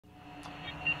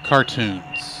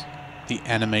Cartoons, the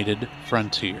animated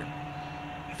frontier.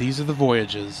 These are the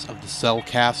voyages of the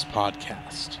Cellcast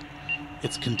podcast.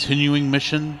 Its continuing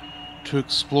mission to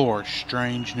explore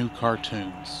strange new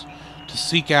cartoons, to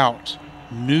seek out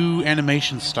new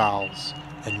animation styles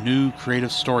and new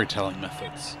creative storytelling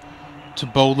methods, to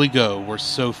boldly go where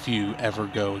so few ever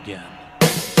go again.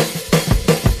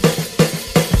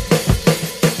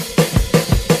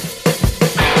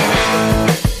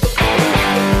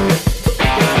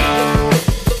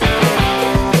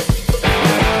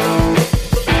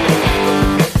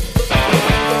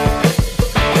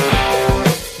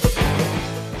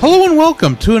 Hello and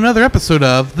welcome to another episode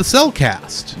of the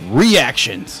Cellcast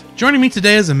Reactions. Joining me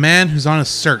today is a man who's on a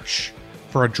search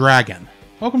for a dragon.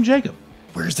 Welcome, Jacob.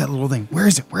 Where's that little thing? Where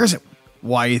is it?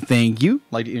 Why, thank you.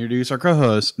 I'd like to introduce our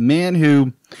co-host, man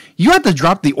who... You had to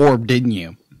drop the orb, didn't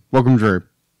you? Welcome, Drew.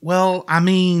 Well, I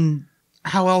mean,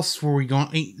 how else were we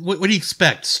going... What do you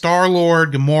expect?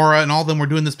 Star-Lord, Gamora, and all of them were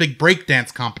doing this big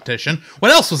breakdance competition.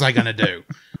 What else was I going to do?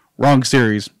 Wrong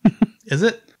series. Is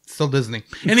it? Still Disney.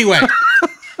 Anyway...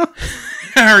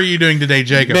 How are you doing today,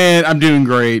 Jacob? Man, I'm doing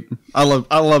great. I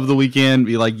love the weekend.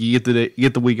 You get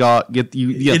the week off.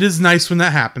 It is nice when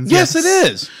that happens. Yes, it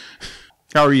is.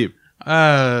 How are you?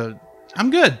 I'm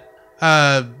good.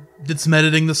 Did some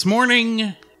editing this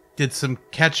morning. Did some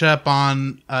catch up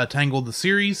on Tangled the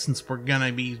series, since we're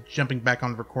gonna be jumping back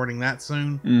on recording that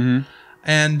soon. Mm-hmm.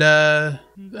 And other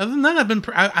than that,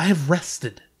 I have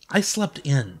rested. I slept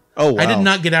in. Oh, wow. I did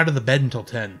not get out of the bed until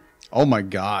 10. Oh my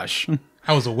gosh.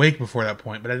 I was awake before that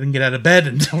point, but I didn't get out of bed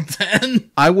until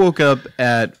 10. I woke up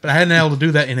at... But I hadn't been able to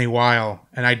do that in a while,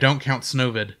 and I don't count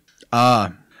Snowvid. I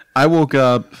woke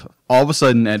up all of a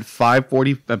sudden at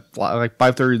 5:40, like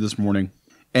 5:30 this morning,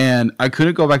 and I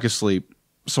couldn't go back to sleep.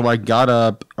 So I got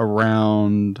up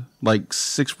around like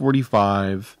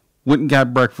 6:45, went and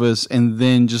got breakfast, and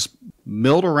then just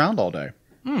milled around all day.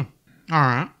 All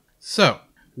right. So,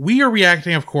 we are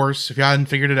reacting, of course, if you hadn't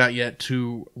figured it out yet,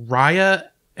 to Raya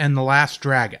and the Last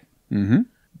Dragon. Mm-hmm.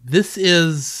 This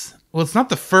is... Well, it's not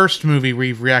the first movie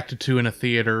we've reacted to in a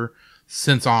theater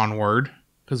since Onward,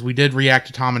 because we did react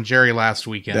to Tom and Jerry last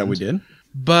weekend. That we did.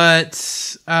 But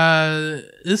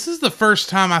this is the first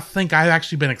time I think I've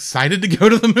actually been excited to go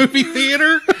to the movie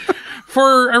theater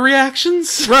for a reactions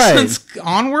since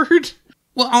Onward.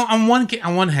 Well, on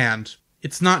one hand,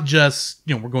 it's not just,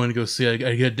 we're going to go see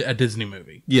a Disney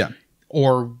movie. Yeah.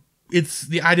 Or it's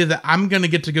the idea that I'm going to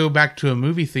get to go back to a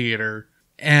movie theater,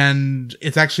 and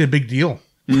it's actually a big deal.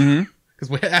 Mm-hmm.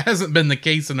 Because it hasn't been the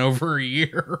case in over a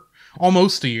year.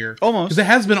 Almost a year. Almost. Because it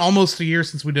has been almost a year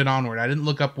since we did Onward. I didn't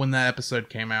look up when that episode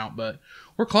came out, but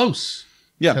we're close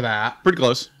to that. Pretty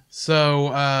close. So,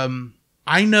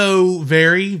 I know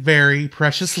very, very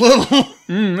precious little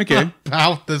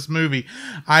about this movie.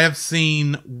 I have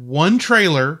seen one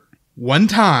trailer, one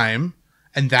time,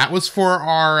 and that was for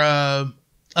our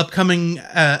upcoming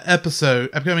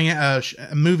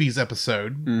movies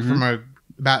episode from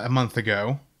about a month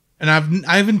ago. And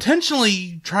I've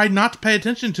intentionally tried not to pay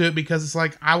attention to it because it's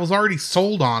like I was already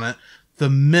sold on it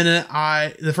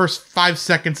the first 5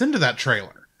 seconds into that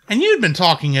trailer. And you'd been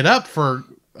talking it up for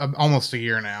almost a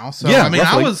year now. So, yeah, I mean,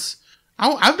 roughly.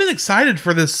 I've been excited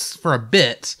for this for a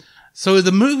bit. So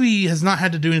the movie has not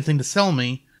had to do anything to sell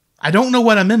me. I don't know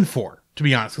what I'm in for, to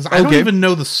be honest, because I don't even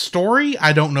know the story.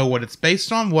 I don't know what it's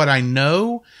based on. What I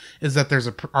know is that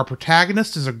our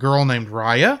protagonist is a girl named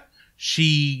Raya.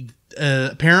 She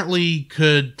apparently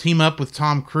could team up with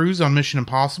Tom Cruise on Mission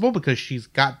Impossible because she's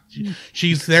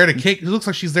there to kick. It looks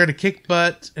like she's there to kick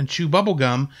butt and chew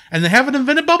bubblegum, and they haven't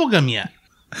invented bubblegum yet.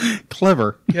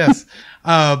 Clever. Yes.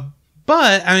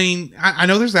 But I mean, I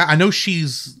know there's that. I know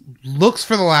she's looks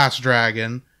for the Last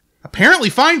Dragon, apparently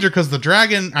finds her because the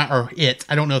dragon, or it,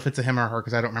 I don't know if it's a him or her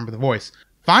because I don't remember the voice,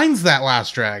 finds that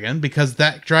Last Dragon because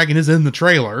that dragon is in the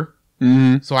trailer.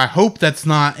 Mm-hmm. So I hope that's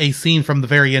not a scene from the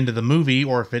very end of the movie,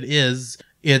 or if it is,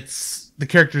 it's that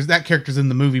character's in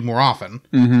the movie more often.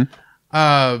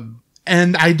 Mm-hmm.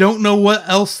 And I don't know what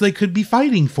else they could be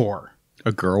fighting for.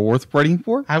 A girl worth fighting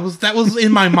for? That was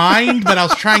in my mind, but I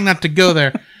was trying not to go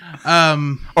there.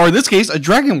 Or in this case, a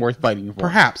dragon worth fighting for.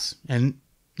 Perhaps. And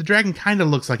the dragon kind of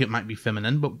looks like it might be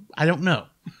feminine, but I don't know.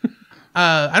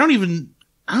 I don't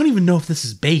even know if this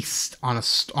is based on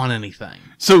anything.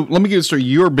 So let me get it straight.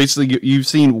 You've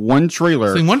seen one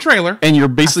trailer. And you're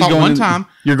basically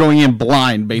you're going in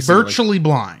blind, basically. Virtually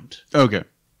blind. Okay.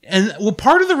 And well,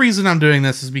 part of the reason I'm doing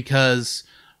this is because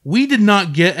we did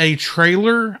not get a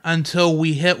trailer until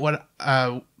we hit what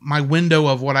my window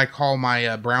of what I call my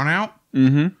brownout.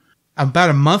 Mm-hmm. About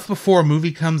a month before a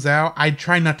movie comes out, I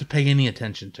try not to pay any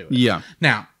attention to it. Yeah.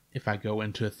 Now, if I go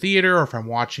into a theater or if I'm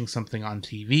watching something on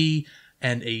TV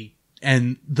and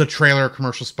the trailer or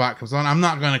commercial spot comes on, I'm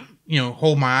not going to,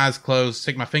 hold my eyes closed,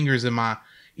 stick my fingers in my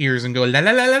ears and go la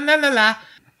la la la la la la.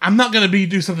 I'm not going to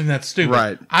do something that's stupid.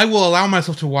 Right. I will allow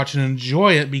myself to watch and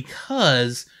enjoy it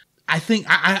because I think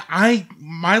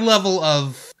my level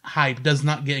of hype does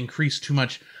not get increased too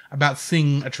much about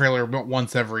seeing a trailer about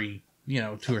once every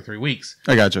 2 or 3 weeks.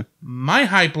 I gotcha. My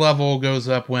hype level goes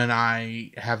up when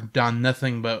I have done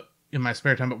nothing but in my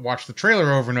spare time but watch the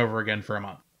trailer over and over again for a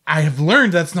month. I have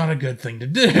learned that's not a good thing to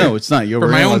do. No, it's not.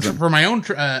 For my own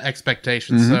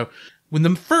expectations. Mm-hmm. So when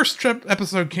the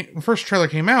first trailer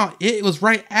came out, it was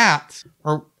right at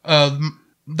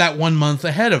that 1 month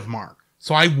ahead of mark.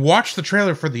 So I watched the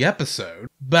trailer for the episode,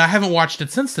 but I haven't watched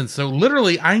it since then. So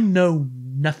literally, I know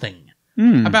nothing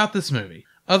about this movie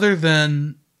other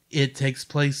than it takes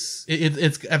place.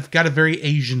 It's got a very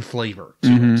Asian flavor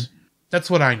to it. That's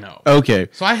what I know. Okay.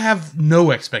 So I have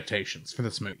no expectations for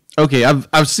this movie. Okay,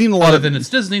 I've seen a lot other than it's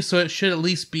Disney, so it should at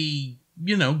least be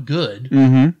good.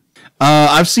 Mm-hmm.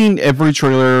 I've seen every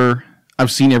trailer.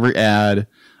 I've seen every ad.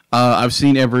 I've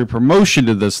seen every promotion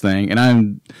to this thing, and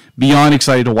I'm beyond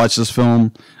excited to watch this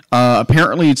film.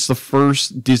 Apparently, it's the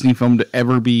first Disney film to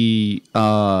ever be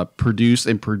produced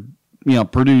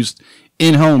produced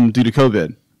in home due to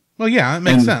COVID. Well, yeah, it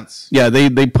makes sense. Yeah,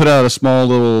 they put out a small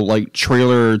little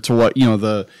trailer to what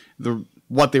the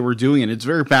what they were doing, and it's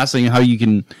very fascinating how you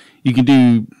can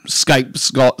do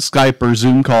Skype or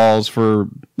Zoom calls for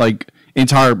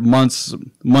entire months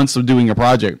of doing a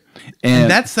project.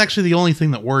 And that's actually the only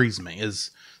thing that worries me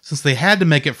is since they had to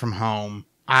make it from home,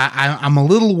 I'm a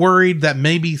little worried that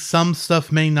maybe some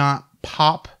stuff may not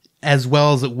pop as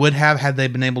well as it would have had they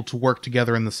been able to work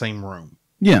together in the same room.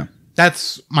 Yeah.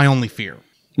 That's my only fear.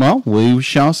 Well, we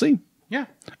shall see. Yeah.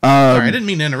 Sorry, I didn't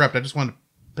mean to interrupt. I just wanted to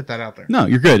put that out there. No,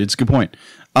 you're good. It's a good point.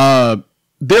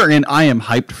 Therein, I am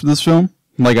hyped for this film.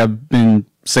 Like I've been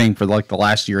saying for the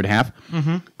last year and a half.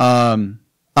 Mm-hmm.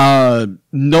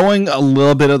 Knowing a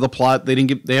little bit of the plot, they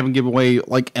haven't given away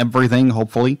everything,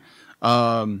 hopefully.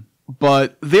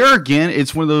 But there again,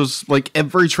 it's one of those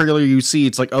every trailer you see,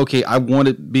 it's okay, I want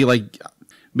it to be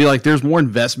there's more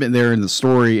investment there in the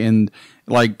story and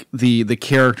the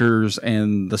characters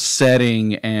and the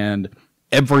setting and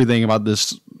everything about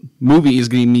this movie is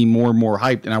getting me more and more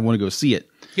hyped, and I want to go see it.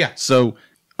 Yeah. So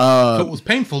it was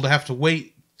painful to have to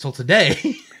wait till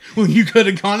today when you could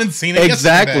have gone and seen it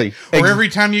exactly. yesterday. Or every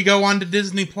time you go on to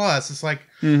Disney Plus, it's I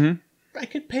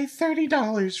could pay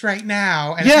 $30 right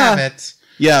now and have it.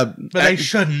 Yeah, but I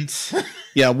shouldn't.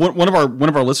 Yeah, one of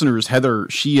our listeners, Heather,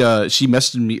 she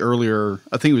messaged me earlier.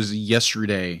 I think it was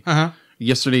yesterday.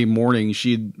 Yesterday morning,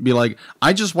 she'd be like,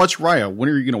 "I just watched Raya. When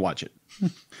are you going to watch it?"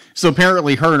 So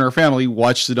apparently, her and her family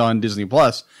watched it on Disney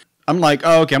Plus. I'm like,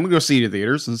 "Oh, okay, I'm gonna go see it in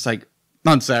theaters." And it's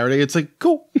on Saturday. It's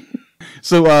cool.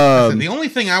 So the only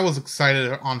thing I was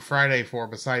excited on Friday for,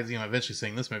 besides eventually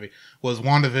seeing this movie, was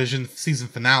WandaVision season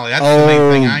finale. That's the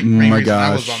main reason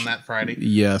I was on that Friday.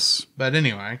 Yes, but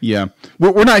anyway, yeah,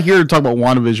 we're not here to talk about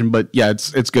WandaVision, but yeah,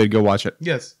 it's good. Go watch it.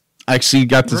 Yes, I actually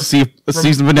got to see a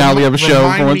season finale of a show.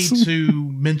 Remind me to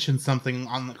mention something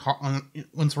on the car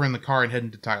once we're in the car and heading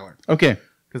to Tyler. Okay,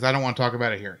 because I don't want to talk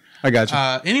about it here. I got you.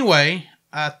 Anyway,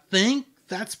 I think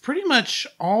that's pretty much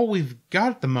all we've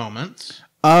got at the moment.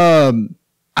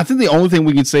 I think the only thing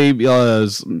we could say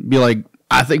is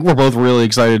I think we're both really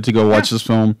excited to go watch this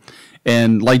film,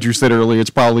 and like Drew said earlier,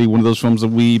 it's probably one of those films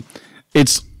that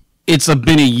it's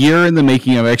been a year in the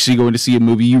making of actually going to see a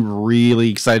movie you're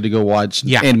really excited to go watch,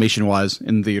 animation wise,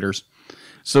 in theaters.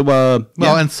 So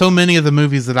and so many of the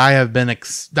movies that I have been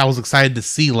that was excited to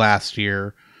see last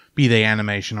year, be they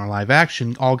animation or live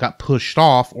action, all got pushed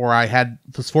off, or I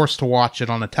was forced to watch it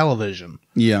on a television.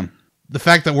 Yeah. The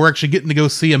fact that we're actually getting to go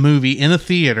see a movie in a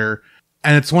theater,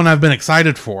 and it's one I've been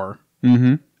excited for.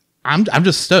 Mm-hmm. I'm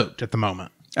just stoked at the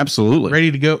moment. Absolutely. Ready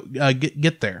to go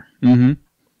get there. Mm-hmm.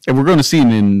 And we're going to see it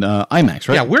in IMAX,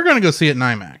 right? Yeah, we're going to go see it in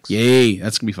IMAX. Yay,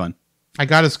 that's going to be fun. I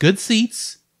got us good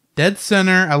seats, dead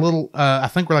center, a little, I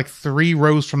think we're 3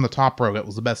 rows from the top row. It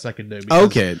was the best I could do.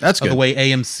 Okay, that's good. The way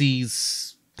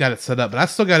AMC's got it set up. But I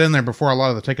still got in there before a lot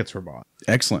of the tickets were bought.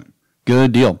 Excellent.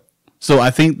 Good deal. So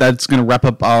I think that's going to wrap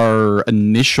up our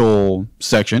initial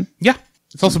section. Yeah.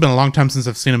 It's also been a long time since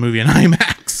I've seen a movie in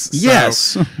IMAX.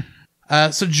 Yes.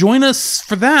 So join us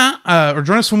for that, or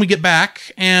join us when we get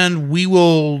back, and we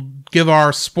will give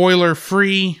our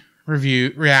spoiler-free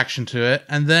reaction to it,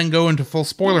 and then go into full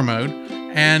spoiler mode,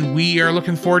 and we are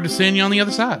looking forward to seeing you on the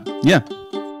other side. Yeah.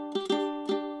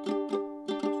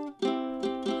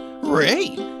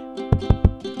 Ray?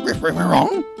 We're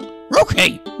wrong?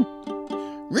 Okay.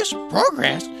 This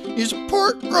progress is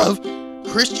part of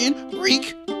Christian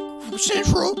Geek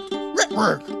Central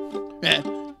Network.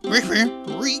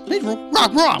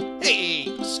 Rock wrong. Hey,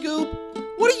 Scoop,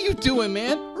 what are you doing,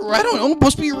 man? I don't know. I'm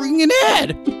supposed to be reading an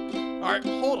ad. All right,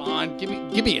 hold on. Give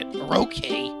me it.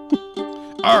 Okay.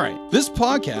 All right. This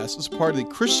podcast is part of the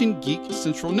Christian Geek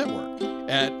Central Network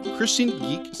at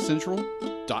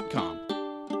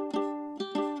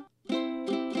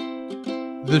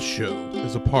ChristianGeekCentral.com. This show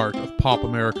is a part of Pop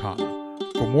Americana.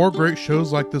 For more great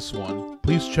shows like this one,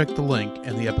 please check the link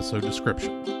in the episode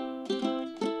description.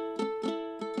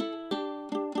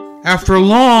 After a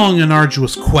long and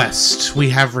arduous quest, we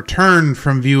have returned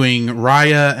from viewing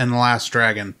Raya and the Last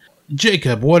Dragon.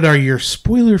 Jacob, what are your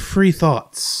spoiler-free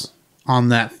thoughts on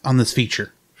this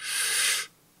feature?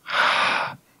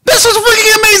 This is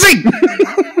freaking amazing!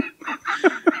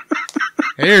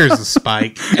 There's a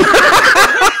spike.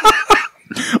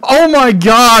 Oh my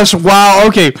gosh, wow,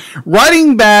 okay.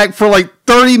 Riding back for like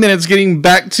 30 minutes, getting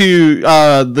back to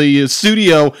the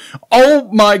studio. Oh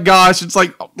my gosh, it's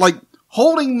like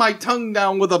holding my tongue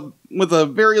down with a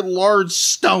very large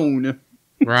stone.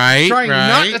 Right, Trying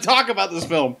not to talk about this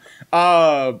film.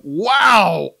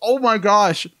 Wow. Oh my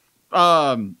gosh.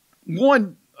 Good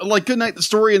Night, the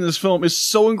story in this film is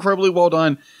so incredibly well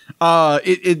done.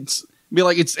 It's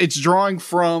drawing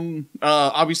from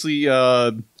obviously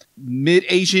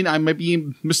mid-Asian. I might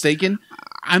be mistaken.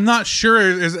 I'm not sure.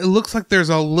 It looks like there's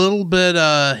a little bit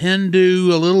of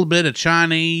Hindu, a little bit of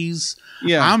Chinese.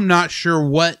 Yeah. I'm not sure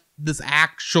what this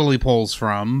actually pulls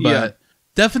from, but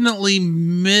definitely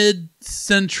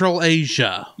mid-Central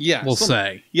Asia. Yeah, we'll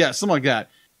say. Yeah, something like that.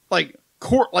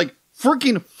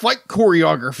 Freaking fight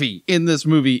choreography in this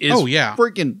movie is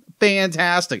freaking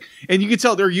fantastic. And you can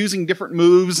tell they're using different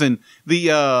moves and the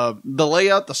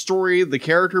layout, the story, the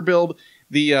character build,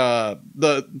 the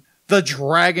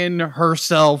dragon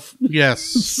herself.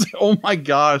 Yes. Oh my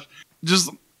gosh.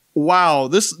 Just wow.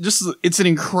 It's an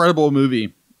incredible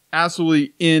movie.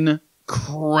 Absolutely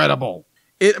incredible.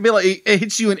 It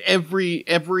hits you in every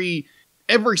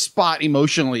spot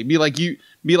emotionally.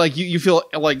 You feel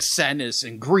like sadness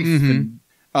and grief and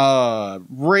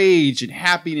rage and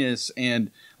happiness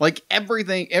and like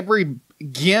everything, every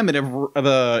gamut of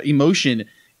emotion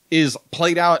is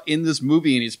played out in this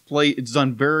movie, and it's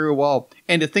done very well.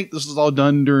 And to think this was all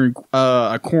done during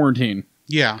a quarantine.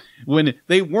 Yeah. When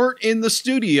they weren't in the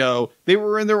studio, they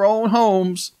were in their own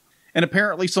homes, and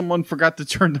apparently someone forgot to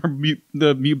turn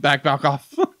the mute back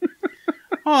off. Well,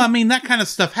 I mean, that kind of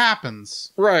stuff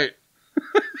happens. Right.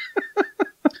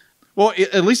 Well,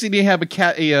 at least he didn't have a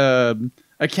cat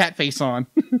face on.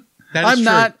 I'm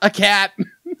not a cat.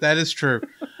 That is true.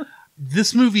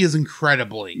 This movie is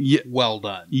incredibly well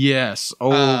done. Yes. Oh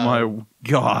my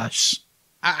gosh.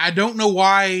 I don't know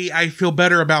why I feel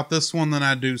better about this one than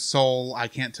I do Soul. I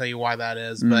can't tell you why that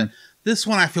is, but this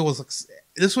one I feel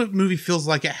movie feels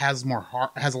like it has more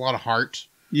heart, has a lot of heart.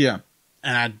 Yeah.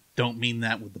 And I don't mean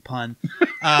that with the pun.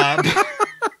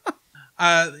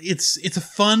 It's a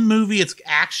fun movie. It's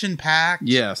action packed.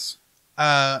 Yes.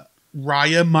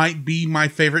 Raya might be my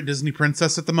favorite Disney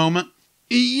princess at the moment.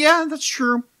 Yeah, that's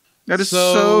true. That is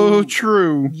so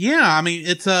true. Yeah, I mean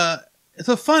it's a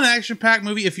fun action packed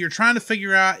movie. If you're trying to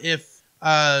figure out if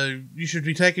you should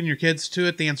be taking your kids to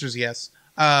it, the answer is yes.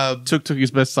 Tuk Tuk is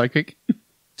best psychic.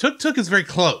 Tuk is very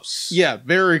close. Yeah,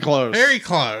 very close. Very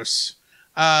close.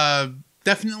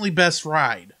 Definitely best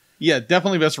ride. Yeah,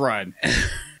 definitely best ride.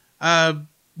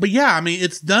 But yeah, I mean,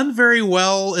 it's done very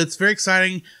well. It's very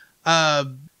exciting.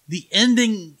 The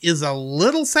ending is a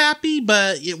little sappy,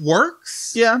 but it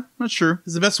works. Yeah, that's true.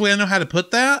 Is the best way I know how to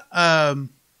put that.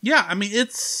 Yeah, I mean,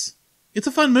 it's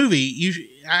a fun movie.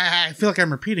 I feel like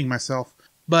I'm repeating myself,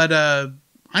 but I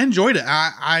enjoyed it.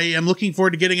 I am looking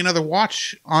forward to getting another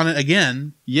watch on it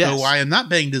again. Yes. So I am not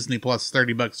paying Disney Plus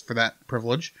 $30 for that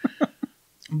privilege.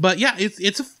 But yeah,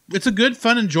 it's a good,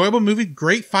 fun, enjoyable movie.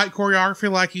 Great fight choreography,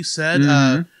 like you said.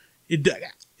 Mm-hmm.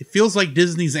 It feels like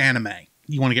Disney's anime.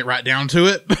 You want to get right down to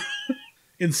it,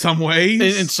 in some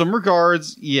ways. In some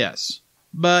regards, yes.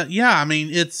 But yeah, I mean,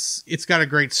 it's got a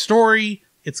great story.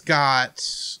 It's got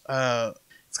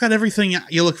everything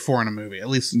you look for in a movie. At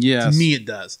least to me, it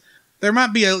does. There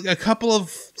might be a couple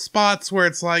of spots where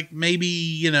it's like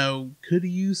maybe could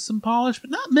use some polish,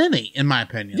 but not many, in my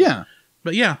opinion. Yeah.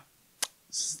 But yeah.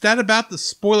 Is that about the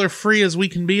spoiler-free as we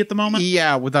can be at the moment?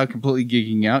 Yeah, without completely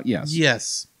geeking out, yes.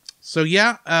 Yes. So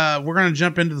yeah, we're going to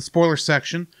jump into the spoiler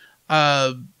section.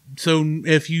 So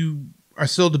if you are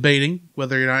still debating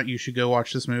whether or not you should go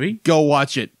watch this movie, go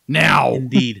watch it now.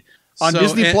 Indeed. On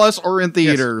Disney Plus or in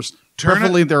theaters. Yes.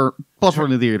 Preferably they're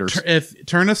in the theaters.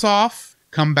 Turn us off.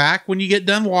 Come back when you get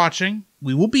done watching.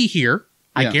 We will be here.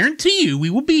 I guarantee you we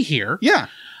will be here. Yeah.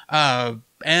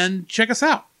 And check us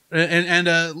out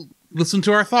and listen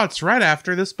to our thoughts right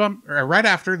after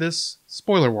this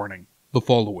spoiler warning. The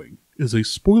following is a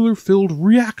spoiler-filled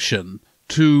reaction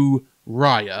to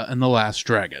Raya and the Last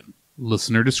Dragon.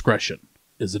 Listener discretion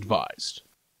is advised.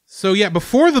 So yeah,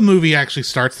 before the movie actually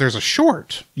starts, there's a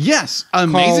short. Yes,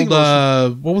 amazing.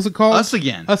 Called, what was it called? Us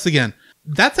Again. Us Again.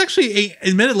 That's actually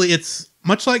admittedly, it's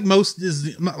much like most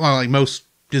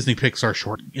Disney Pixar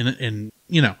short in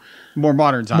more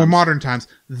modern times.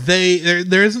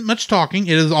 There isn't much talking.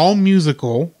 It is all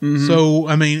musical. Mm-hmm. So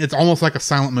I mean, it's almost like a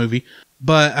silent movie.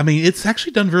 But I mean, it's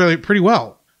actually done pretty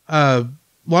well. A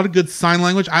lot of good sign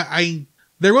language.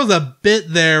 There was a bit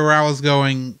there where I was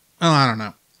going, oh, I don't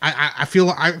know. I feel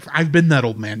like I've been that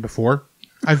old man before.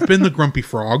 I've been the grumpy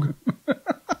frog.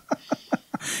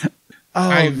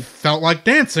 I felt like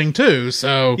dancing too.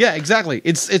 So yeah, exactly.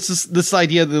 It's this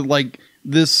idea that like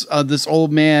this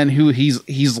old man who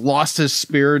he's lost his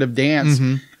spirit of dance,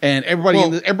 and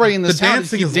everybody in this town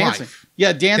dancing is dancing. Life.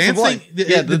 Yeah, dancing.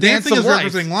 The dancing is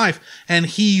representing life, and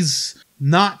he's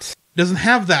doesn't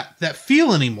have that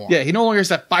feel anymore. Yeah, he no longer has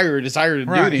that fire or desire to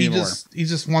do it anymore. He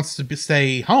just wants to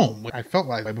stay home. I felt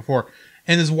like before,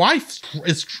 and his wife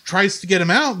tries to get him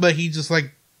out, but he just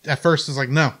like at first is like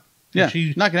no. Yeah,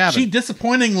 not gonna happen. She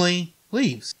disappointingly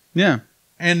leaves. Yeah,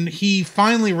 and he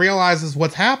finally realizes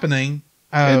what's happening.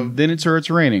 And then it starts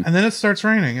raining.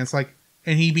 It's like,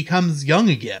 and he becomes young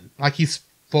again, like he's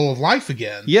full of life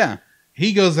again. Yeah,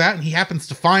 he goes out and he happens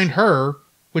to find her.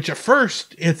 Which at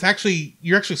first,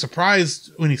 you're actually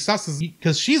surprised when he stops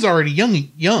because she's already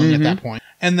young at that point.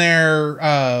 And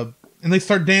they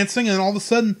start dancing, and all of a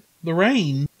sudden the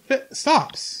rain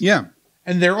stops. Yeah.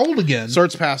 And they're old again.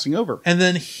 Starts passing over. And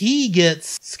then he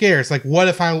gets scared. It's like, what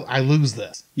if I lose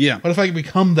this? Yeah. What if I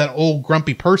become that old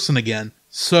grumpy person again?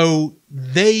 So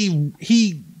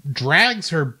he drags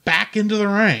her back into the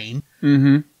rain.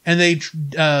 Mm-hmm. And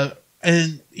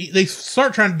they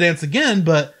start trying to dance again,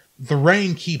 but the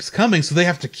rain keeps coming, so they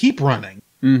have to keep running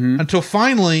until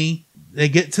finally they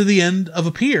get to the end of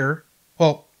a pier.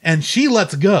 Well, and she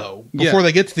lets go before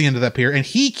they get to the end of that pier, and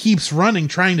he keeps running,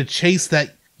 trying to chase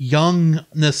that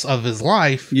youngness of his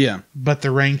life. Yeah. But the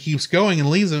rain keeps going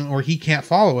and leaves him, or he can't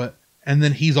follow it, and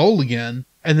then he's old again,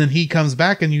 and then he comes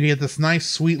back, and you get this nice,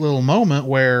 sweet little moment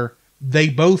where they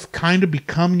both kind of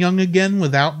become young again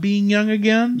without being young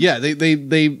again. Yeah,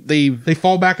 they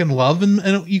fall back in love in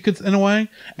a way.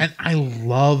 And I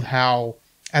love how,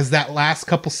 as that last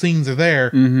couple scenes are there,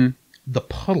 the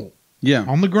puddle,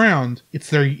 on the ground,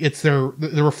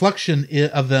 the reflection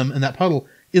of them in that puddle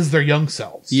is their young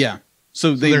selves. Yeah,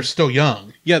 so they're still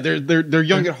young. Yeah, they're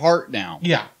young at heart now.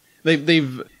 Yeah,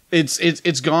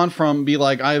 It's gone from be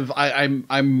like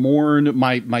I mourn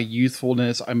my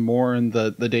youthfulness. I mourn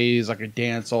the days I could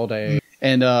dance all day,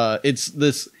 and it's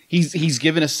this. He's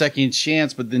given a second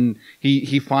chance, but then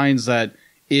he finds that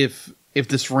if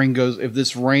this rain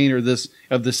or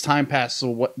this time passes,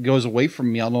 what goes away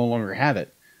from me, I'll no longer have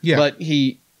it. Yeah. But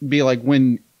he be like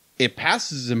when it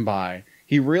passes him by,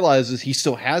 he realizes he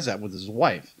still has that with his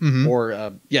wife,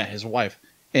 his wife,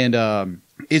 and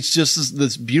it's just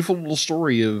this beautiful little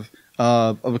story of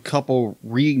a couple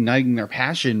reigniting their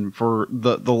passion for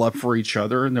the love for each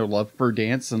other and their love for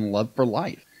dance and love for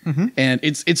life. And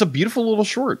it's a beautiful little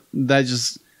short that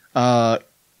just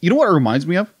you know what it reminds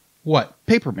me of? What?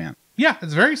 Paperman. Yeah,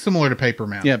 it's very similar to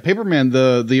Paperman. Yeah,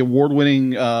 Paperman, the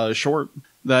award-winning short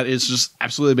that is just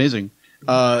absolutely amazing.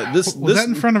 Was that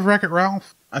in front of Wreck-It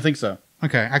Ralph? I think so.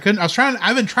 Okay, I've been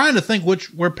trying to think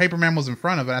where Paperman was in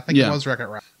front of it. I think it was Wreck-It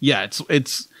Ralph. Yeah,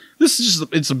 it's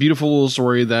a beautiful little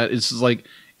story that it's like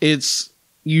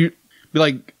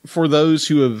for those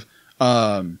who have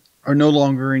are no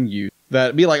longer in youth.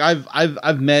 That be like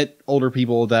I've met older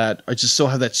people that just still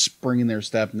have that spring in their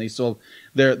step, and they still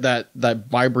have that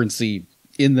vibrancy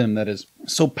in them that is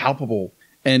so palpable.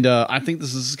 And I think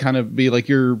this is kind of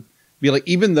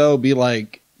even though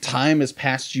time has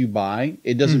passed you by,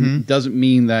 it doesn't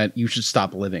mean that you should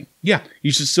stop living. Yeah,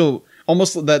 you should still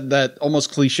almost that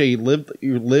almost cliche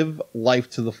live life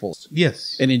to the fullest.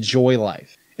 Yes, and enjoy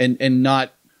life, and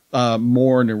not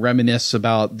mourn and reminisce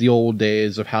about the old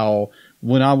days of how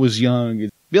when I was young.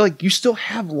 Be like you still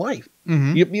have life.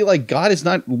 You'd be like God has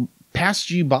not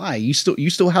passed you by. You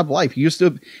still have life. You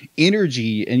still have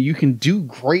energy, and you can do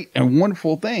great and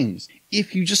wonderful things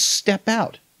if you just step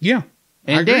out. Yeah.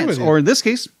 And dance, or in this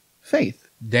case, faith.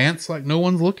 Dance like no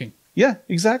one's looking. Yeah,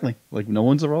 exactly. Like no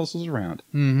one's else is around.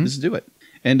 Just do it.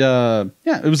 And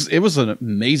it was an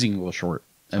amazing little short.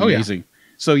 Amazing. Oh,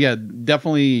 yeah. So yeah,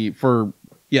 definitely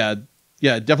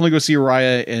definitely go see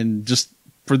Raya, and just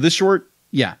for this short,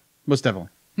 most definitely.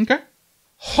 Okay.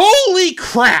 Holy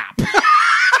crap!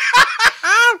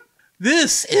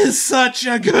 This is such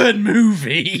a good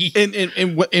movie.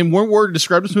 In one word to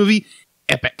describe this movie,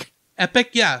 epic.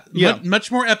 Epic, yeah.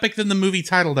 Much more epic than the movie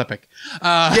titled Epic.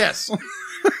 Yes.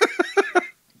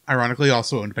 Ironically,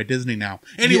 also owned by Disney now.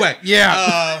 Anyway.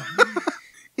 Yeah.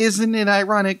 Isn't it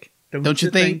ironic? Don't you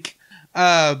think?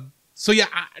 So yeah,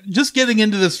 just getting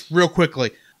into this real quickly.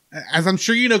 As I'm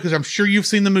sure you know, because I'm sure you've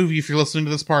seen the movie if you're listening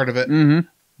to this part of it. Mm-hmm.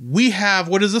 We have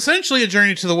what is essentially a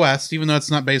Journey to the West, even though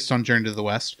it's not based on Journey to the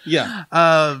West. Yeah.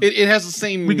 It has the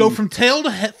same... We go from tail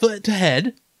to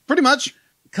head. Pretty much.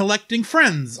 Collecting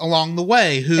friends along the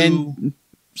way who... And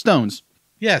stones.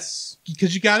 Yes.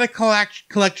 Because you gotta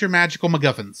collect your magical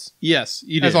MacGuffins. Yes,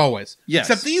 you do. As always. Yes.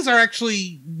 Except these are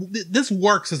actually... This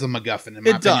works as a MacGuffin, in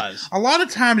my opinion. Does. A lot of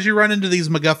times you run into these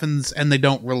MacGuffins and they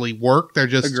don't really work. They're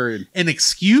just an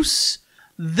excuse.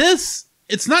 This...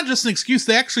 It's not just an excuse.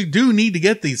 They actually do need to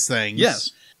get these things.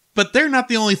 Yes. But they're not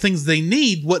the only things they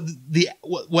need.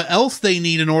 What else they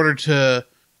need in order to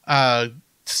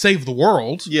save the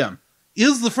world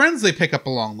is the friends they pick up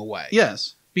along the way.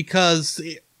 Yes. Because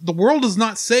the world is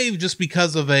not saved just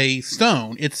because of a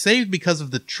stone. It's saved because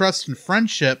of the trust and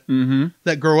friendship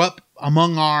that grow up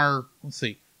among our,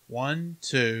 1,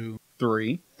 2,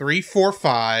 3, 4,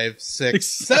 5, 6,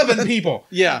 7 people.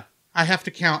 Yeah. I have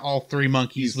to count all 3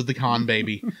 monkeys with the con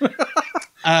baby.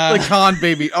 The con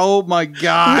baby. Oh my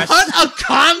gosh. What a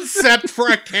concept for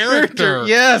a character.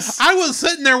 Yes. I was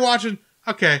sitting there watching,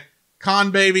 okay,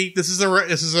 con baby, this is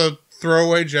a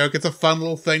throwaway joke. It's a fun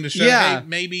little thing to show, hey,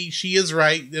 maybe she is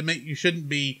right. You shouldn't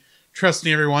be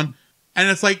trusting everyone. And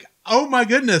it's like, oh my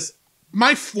goodness,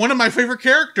 one of my favorite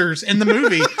characters in the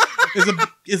movie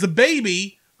is a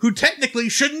baby who technically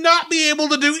should not be able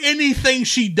to do anything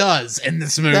she does in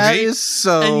this movie. That is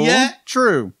so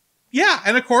true. Yeah,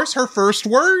 and of course, her first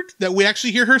word that we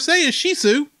actually hear her say is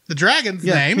Shisu, the dragon's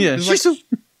name. Yeah, Shisu.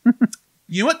 Like,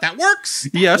 you know what? That works.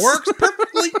 Yes. That works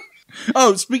perfectly.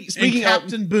 Oh, speaking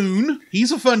Captain Boone,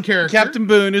 he's a fun character. Captain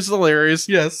Boone is hilarious.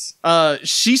 Yes.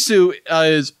 Shisu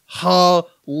is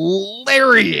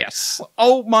hilarious.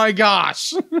 Oh my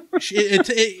gosh. At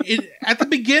the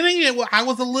beginning, I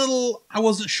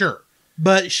wasn't sure,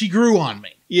 but she grew on me.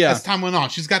 Yeah. As time went on,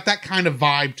 she's got that kind of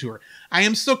vibe to her. I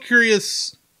am still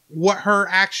curious what her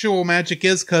actual magic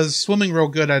is, because swimming real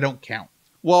good, I don't count.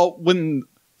 Well, go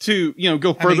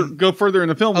further in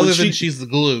the film. Other than she's the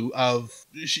glue of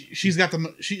she's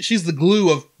the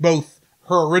glue of both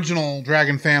her original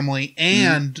dragon family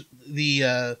and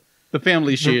the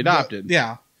family she adopted.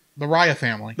 The Raya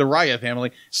family. The Raya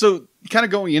family. So kind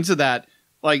of going into that,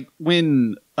 like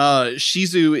when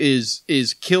Shizu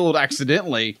is killed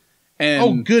accidentally, and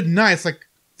oh good night. It's like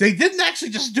they didn't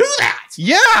actually just do that.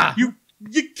 Yeah. You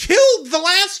killed the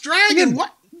last dragon.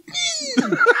 What?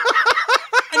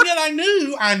 And yet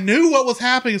I knew what was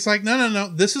happening. It's like, no.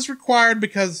 This is required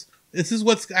because this is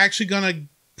what's actually going to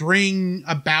bring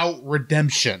about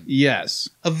redemption. Yes.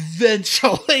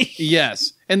 Eventually.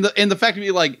 Yes. And the fact to be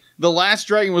like, the last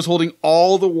dragon was holding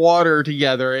all the water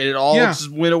together and it all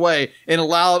just went away and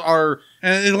allowed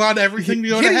everything to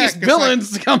go to heck.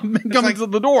 Villains to come into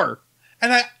the door.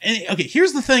 Okay,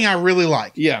 here's the thing I really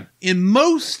like. Yeah. In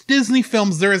most Disney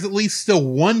films, there is at least still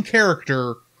one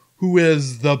character who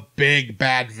is the big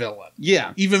bad villain.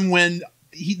 Yeah. Even when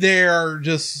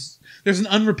there's an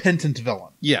unrepentant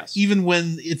villain. Yes. Even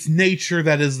when it's nature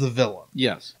that is the villain.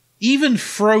 Yes. Even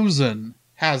Frozen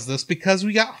has this because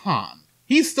we got Han.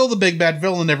 He's still the big bad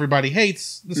villain everybody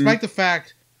hates, despite the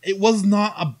fact it was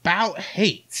not about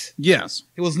hate. Yes.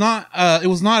 It was not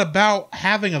about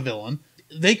having a villain.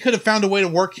 They could have found a way to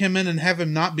work him in and have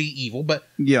him not be evil, but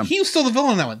he was still the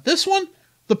villain in that one. This one,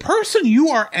 the person you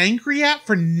are angry at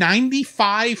for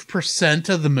 95%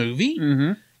 of the movie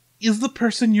is the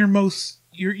person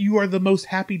you are the most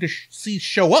happy to see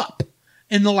show up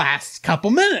in the last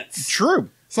couple minutes. True.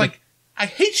 It's like, I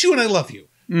hate you and I love you.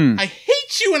 I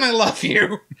hate you and I love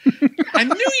you. I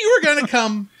knew you were going to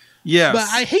come. Yes. But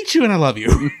I hate you and I love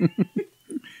you.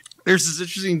 There's this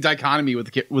interesting dichotomy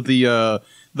with the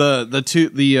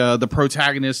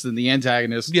protagonist and the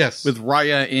antagonist. Yes. With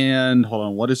Raya and hold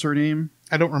on, what is her name?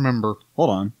 I don't remember. Hold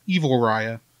on. Evil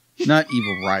Raya. Not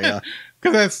evil Raya.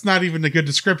 Because that's not even a good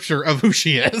descriptor of who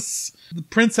she is. The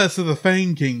princess of the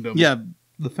Fang Kingdom. Yeah.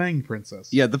 The Fang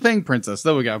Princess. Yeah, the Fang Princess.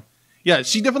 There we go. Yeah,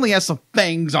 she definitely has some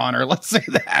fangs on her. Let's say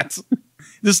that.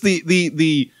 Just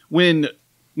when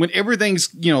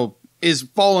everything's, is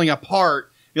falling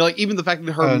apart, like even the fact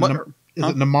that her mother... Is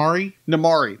it Namari?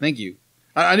 Namari, thank you.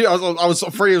 I knew I was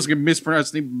afraid I was going to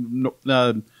mispronounce the name.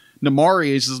 Namari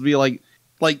is just be like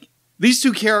these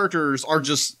two characters are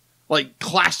just like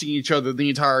clashing each other the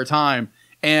entire time.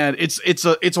 And it's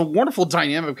a wonderful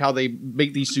dynamic how they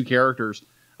make these two characters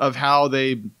of how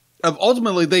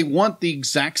ultimately they want the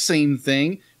exact same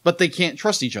thing, but they can't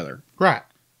trust each other. Right.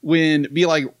 When be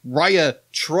like Raya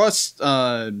trusts what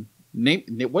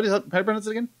is that? How do you pronounce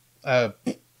it again?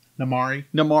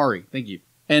 Namari. Thank you.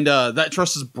 And that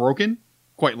trust is broken,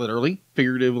 quite literally,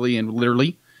 figuratively, and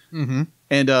literally. Mm-hmm.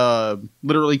 And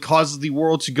literally causes the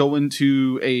world to go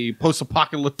into a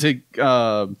post-apocalyptic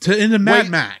into Mad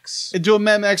Max, into a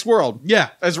Mad Max world. Yeah,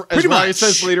 as Raya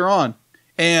says later on.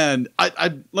 And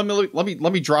let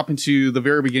me drop into the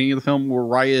very beginning of the film where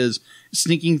Raya is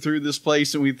sneaking through this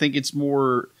place, and we think it's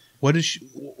more. What is she?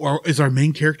 Or is our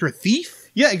main character a thief?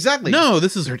 Yeah, exactly. No,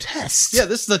 this is her test. Yeah,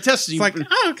 this is the test. It's like,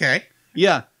 oh, okay.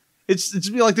 Yeah, it's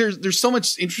to be like there's so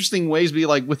much interesting ways to be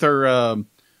like with her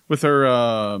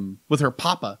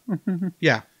papa.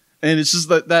 Yeah, and it's just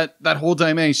that whole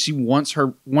dynamic. She wants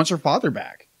her father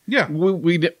back. Yeah,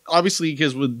 we obviously,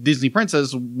 because with Disney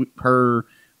Princess,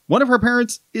 one of her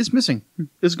parents is missing,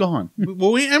 is gone.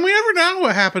 Well, we never know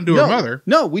what happened to her mother.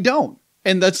 No, we don't,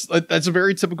 and that's a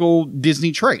very typical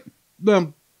Disney trait.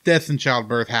 Death in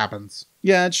childbirth happens.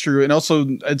 Yeah, it's true, and also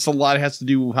it's a lot. It has to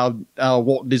do with how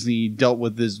Walt Disney dealt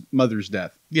with his mother's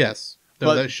death. Yes.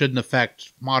 Though that shouldn't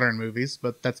affect modern movies,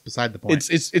 but that's beside the point.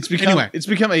 It's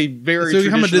become a very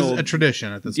a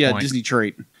tradition at this point. Yeah, Disney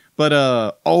trait. But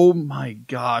oh my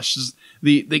gosh,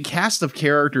 the cast of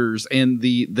characters and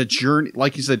the journey,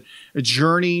 like you said, a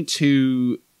journey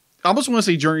to. I almost want to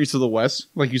say journey to the West,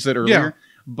 like you said earlier. Yeah.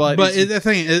 But the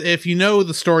thing, if you know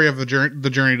the story of the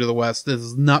journey to the West, this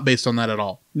is not based on that at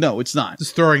all. No, it's not.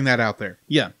 Just throwing that out there.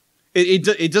 Yeah,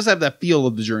 it does have that feel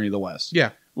of the journey to the West.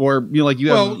 Yeah. Or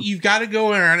you've got to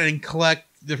go around and collect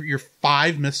your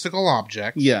 5 mystical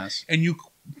objects. Yes, and you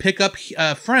pick up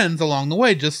friends along the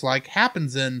way, just like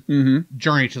happens in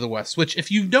Journey to the West. Which,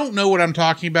 if you don't know what I'm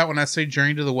talking about when I say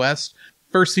Journey to the West,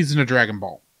 first season of Dragon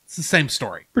Ball, it's the same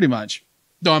story, pretty much.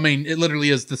 No, I mean it literally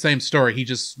is the same story. He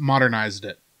just modernized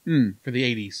it for the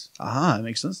 80s. Ah, that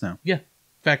makes sense now. Yeah, in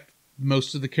fact, a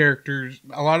lot of the characters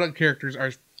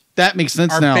are that makes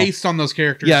sense now. Based on those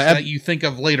characters that you think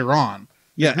of later on.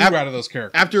 Yeah, out of those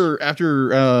characters. After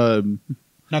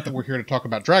not that we're here to talk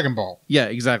about Dragon Ball. Yeah,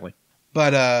 exactly.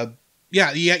 But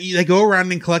they go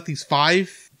around and collect these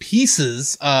 5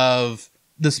 pieces of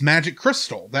this magic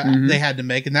crystal that they had to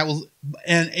make, and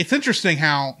it's interesting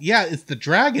how it's the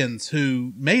dragons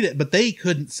who made it, but they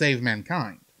couldn't save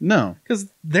mankind. No,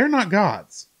 because they're not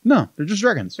gods. No, they're just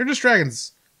dragons. They're just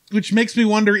dragons, which makes me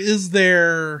wonder: is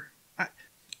there?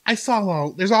 I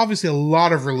saw there's obviously a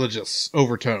lot of religious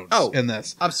overtones in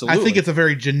this. Absolutely. I think it's a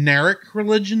very generic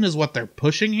religion is what they're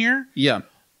pushing here. Yeah.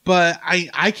 But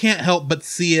I can't help but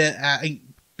see it,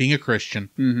 being a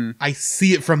Christian, I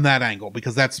see it from that angle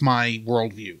because that's my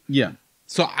worldview. Yeah.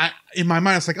 So in my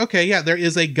mind, it's like, okay, yeah, there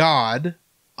is a God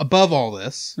above all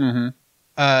this.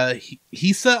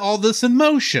 He set all this in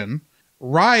motion.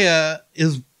 Raya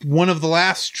is one of the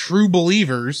last true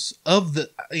believers of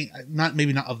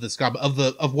maybe not of this God,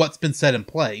 but of what's been set in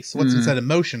place, what's been set in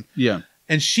motion. Yeah.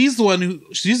 And she's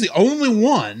the only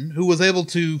one who was able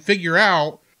to figure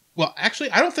out. Well, actually,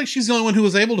 I don't think she's the only one who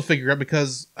was able to figure it out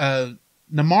because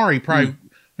Namari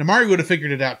would have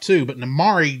figured it out too, but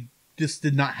Namari just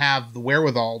did not have the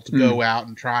wherewithal to go out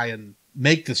and try and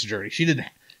make this journey. She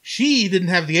didn't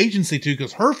have the agency to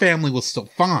because her family was still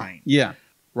fine. Yeah.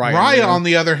 Raya, on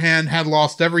the other hand, had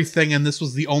lost everything, and this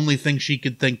was the only thing she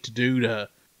could think to do to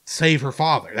save her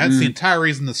father. That's the entire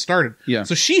reason this started. Yeah.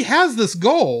 So she has this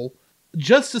goal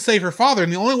just to save her father,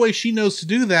 and the only way she knows to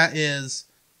do that is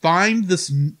find this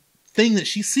thing that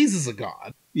she sees as a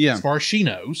god, as far as she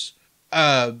knows,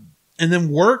 and then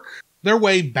work their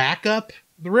way back up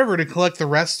the river to collect the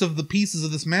rest of the pieces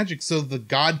of this magic so the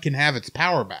god can have its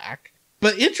power back.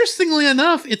 But interestingly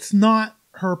enough, it's not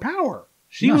her power.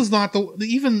 She was not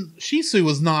even Shisu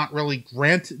was not really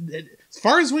granted. As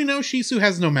far as we know, Shisu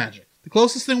has no magic. The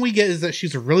closest thing we get is that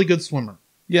she's a really good swimmer.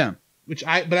 Yeah.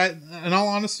 In all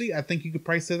honesty, I think you could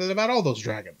probably say that about all those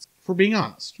dragons, for being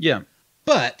honest. Yeah.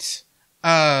 But,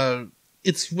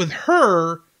 it's with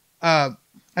her,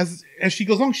 as she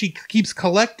goes along, she keeps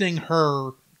collecting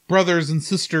her brothers and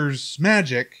sisters'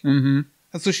 magic. And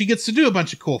so she gets to do a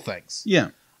bunch of cool things. Yeah.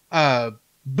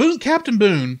 Captain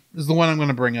Boone is the one I'm going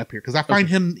to bring up here because I find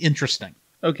him interesting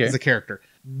as a character.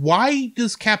 Why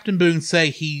does Captain Boone say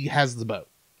he has the boat?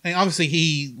 I mean, obviously,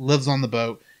 he lives on the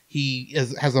boat. He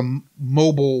has a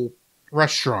mobile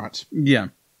restaurant. Yeah.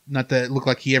 Not that it looked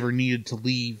like he ever needed to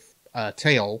leave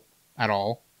Tail at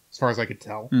all, as far as I could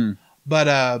tell.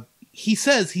 But he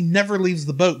says he never leaves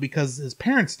the boat because his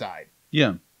parents died.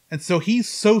 Yeah. And so he's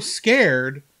so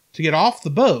scared to get off the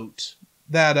boat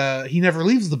that he never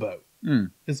leaves the boat,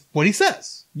 is what he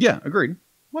says. Yeah, agreed.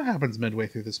 What happens midway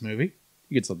through this movie?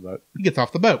 He gets off the boat. He gets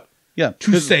off the boat. Yeah.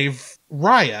 To save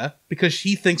Raya, because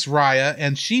he thinks Raya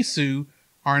and Shisu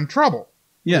are in trouble.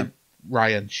 Yeah.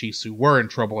 Raya and Shisu were in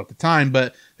trouble at the time,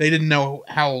 but they didn't know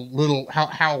how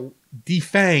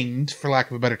defanged, for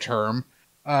lack of a better term,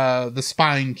 the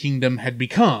spine kingdom had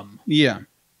become. Yeah.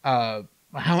 How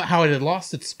it had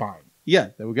lost its spine. Yeah,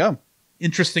 there we go.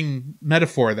 Interesting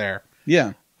metaphor there.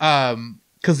 Yeah.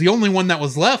 Because the only one that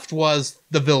was left was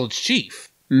the village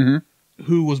chief,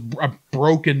 who was a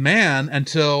broken man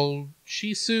until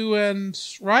Shisu and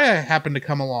Raya happened to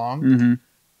come along.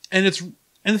 And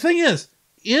the thing is,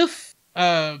 if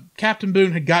Captain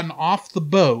Boone had gotten off the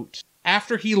boat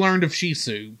after he learned of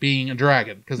Shisu being a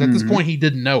dragon, because at this point he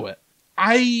didn't know it,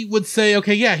 I would say,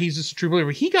 okay, yeah, he's just a true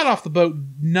believer. He got off the boat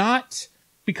not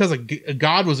because a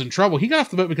god was in trouble. He got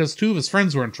off the boat because two of his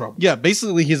friends were in trouble. Yeah,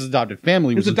 basically his adopted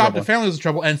family was in trouble. His adopted family was in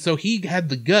trouble, and so he had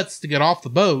the guts to get off the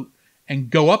boat and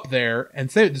go up there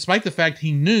and save it, despite the fact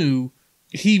he knew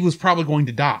he was probably going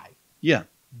to die. Yeah.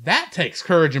 That takes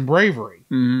courage and bravery.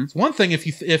 It's one thing if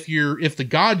the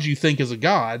god you think is a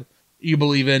god you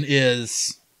believe in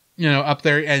is, up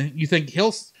there, and you think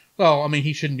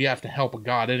he shouldn't have to help a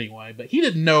god anyway, but he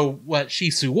didn't know what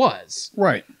Shisu was.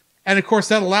 Right. And of course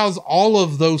that allows all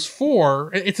of those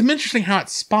four, it's interesting how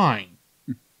it's spine.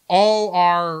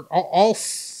 All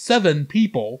 7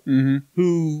 people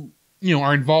who,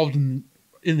 are involved in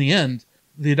the end,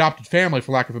 the adopted family,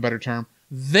 for lack of a better term,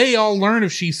 they all learn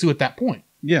of Shisu at that point.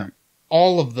 Yeah.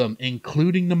 All of them,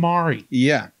 including Namari.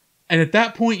 Yeah. And at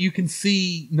that point, you can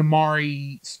see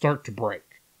Namari start to break.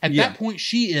 At that point,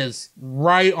 she is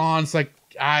right on. It's like,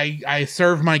 I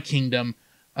serve my kingdom.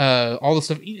 All this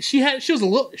stuff. She had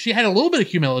a little bit of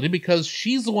humility because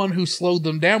she's the one who slowed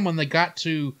them down when they got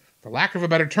to, for lack of a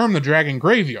better term, the dragon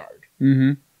graveyard.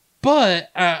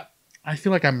 But I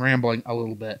feel like I'm rambling a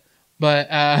little bit. But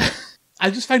I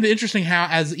just find it interesting how,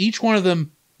 as each one of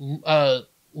them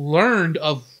learned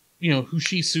of who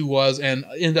Shisu was and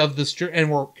of this and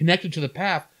were connected to the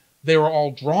path, they were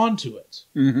all drawn to it,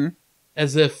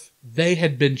 as if they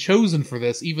had been chosen for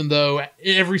this. Even though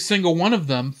every single one of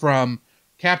them, from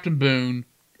Captain Boone,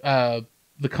 the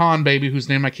Khan baby, whose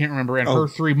name I can't remember, and her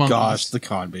 3 monkeys. Gosh, the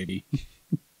Khan baby,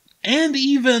 and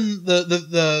even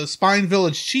the Spine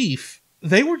Village chief,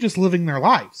 they were just living their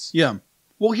lives. Yeah.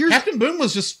 Well, Captain Boone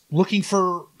was just looking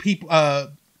for people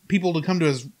to come to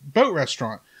his boat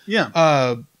restaurant.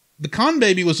 Yeah. The Khan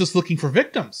baby was just looking for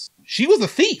victims. She was a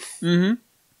thief.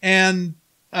 And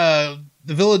the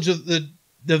village of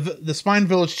the Spine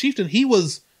Village chieftain, he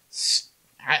was,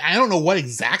 I don't know what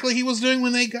exactly he was doing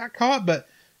when they got caught, but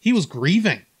he was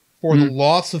grieving for the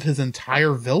loss of his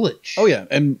entire village. Oh yeah,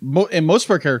 and most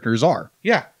of our characters are.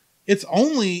 Yeah, it's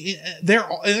only they're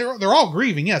all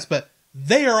grieving, yes, but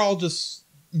they are all just.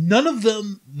 None of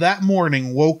them that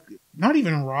morning woke, not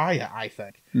even Raya, I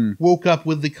think, woke up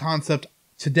with the concept,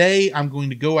 today I'm going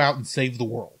to go out and save the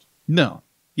world. No.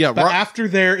 Yeah. But after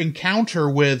their encounter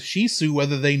with Shisu,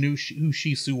 whether they knew who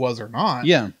Shisu was or not,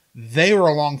 they were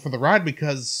along for the ride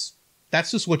because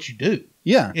that's just what you do.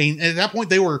 Yeah. And at that point,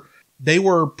 they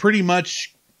were pretty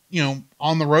much,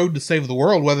 on the road to save the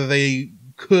world, whether they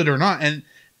could or not. And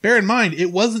bear in mind,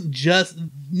 it wasn't just,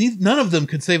 none of them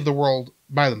could save the world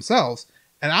by themselves.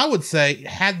 And I would say,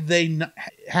 had they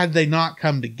not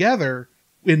come together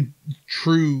in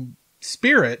true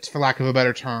spirit, for lack of a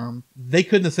better term, they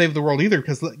couldn't have saved the world either.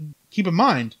 Because keep in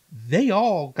mind, they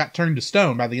all got turned to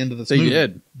stone by the end of this movie. They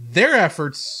did. Their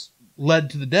efforts led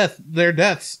to their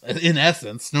deaths, in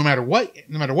essence, no matter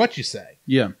what you say.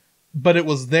 Yeah. But it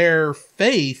was their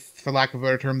faith, for lack of a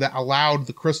better term, that allowed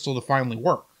the crystal to finally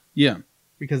work. Yeah.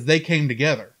 Because they came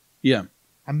together. Yeah.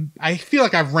 I feel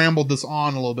like I've rambled this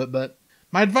on a little bit, but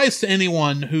my advice to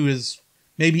anyone who is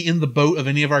maybe in the boat of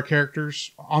any of our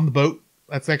characters, on the boat,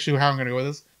 that's actually how I'm going to go with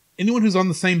this. Anyone who's on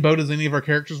the same boat as any of our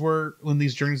characters were when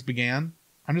these journeys began,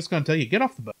 I'm just going to tell you, get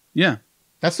off the boat. Yeah.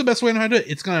 That's the best way to know how to do it.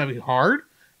 It's going to be hard,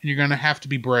 and you're going to have to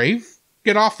be brave.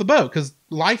 Get off the boat, because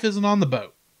life isn't on the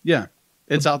boat. Yeah.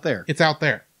 It's out there. It's out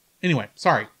there. Anyway,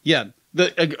 sorry. Yeah.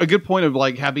 A good point of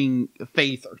having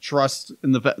faith or trust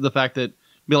in the fact that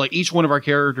each one of our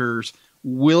characters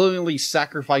willingly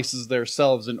sacrifices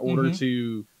themselves in order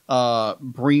to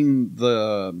bring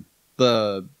the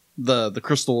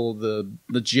crystal,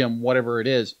 the gem, whatever it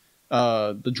is,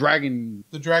 the dragon.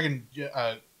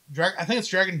 I think it's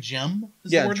dragon gem.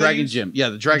 Dragon gem. Yeah,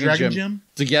 the dragon gem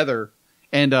together,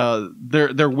 and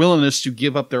their willingness to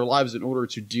give up their lives in order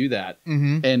to do that.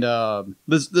 Mm-hmm. And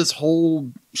this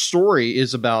whole story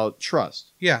is about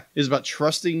trust. Yeah, is about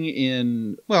trusting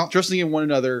in one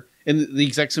another in the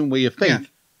exact same way of faith. Yeah.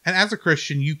 And as a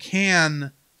Christian, you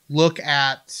can look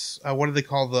at what do they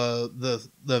call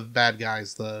the bad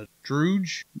guys? The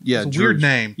Druge. Yeah, it's a weird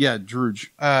name. Yeah,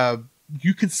 Druge.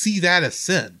 You could see that as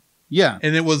sin. Yeah,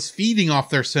 and it was feeding off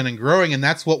their sin and growing, and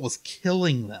that's what was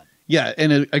killing them. Yeah,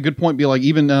 and a good point be like,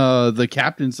 even the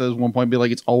captain says one point be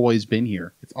like, it's always been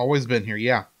here. It's always been here.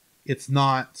 Yeah, it's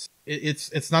not.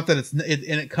 It's not that and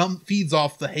it feeds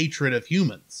off the hatred of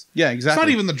humans. Yeah, exactly. It's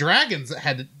not even the dragons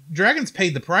that dragons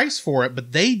paid the price for it,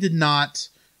 but they did not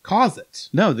cause it.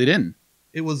 No, they didn't.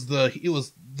 It was the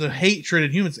hatred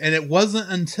of humans, and it wasn't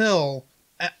until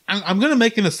I'm going to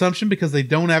make an assumption because they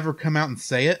don't ever come out and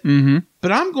say it. Mm-hmm.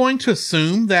 But I'm going to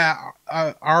assume that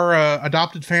our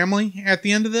adopted family at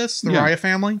the end of this, the Raya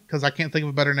family, because I can't think of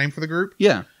a better name for the group.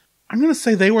 Yeah, I'm going to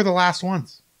say they were the last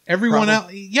ones. Everyone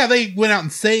else, they went out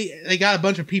and they got a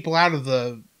bunch of people out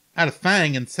of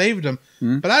Fang and saved them.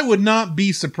 Mm-hmm. But I would not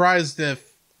be surprised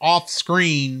if off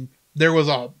screen there was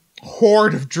a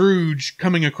horde of Druge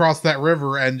coming across that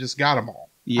river and just got them all.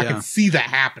 Yeah. I can see that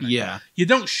happening. Yeah. You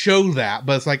don't show that,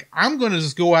 but it's like, I'm going to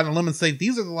just go out on a limb and say,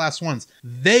 these are the last ones.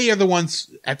 They are the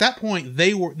ones, at that point,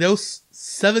 those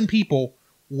 7 people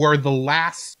were the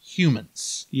last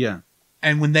humans. Yeah.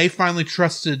 And when they finally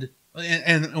trusted,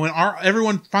 and when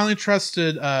everyone finally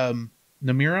trusted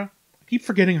Namira, I keep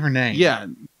forgetting her name. Yeah.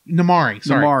 Namari,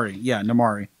 sorry. Namari, yeah,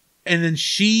 Namari. And then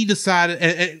she decided,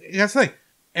 and that's the thing,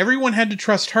 everyone had to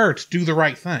trust her to do the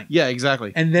right thing. Yeah,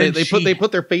 exactly. And then they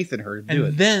put their faith in her to do it.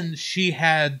 And then she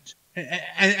had,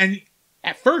 and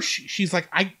at first she's like,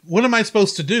 what am I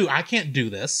supposed to do? I can't do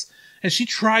this. And she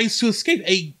tries to escape.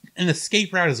 An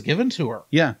escape route is given to her.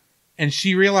 Yeah. And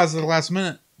she realizes at the last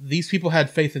minute, these people had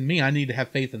faith in me. I need to have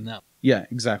faith in them. Yeah,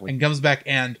 exactly. And comes back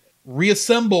and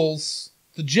reassembles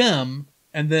the gem,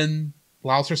 and then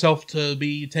allows herself to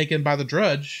be taken by the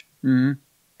Drudge. Mm-hmm.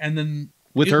 And then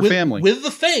with her family, with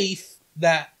the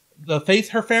faith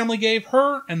her family gave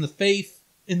her, and the faith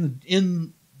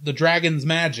in the dragon's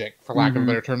magic, for lack of a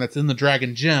better term, that's in the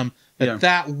dragon gem,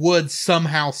 that would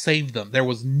somehow save them. There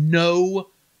was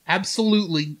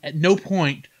absolutely at no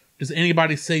point does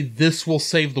anybody say this will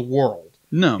save the world.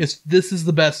 No, this is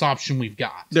the best option we've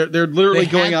got. They're literally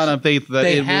going on faith that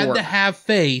they it had will work. To have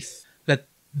faith that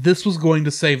this was going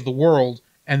to save the world,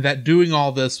 and that doing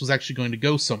all this was actually going to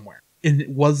go somewhere. And it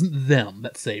wasn't them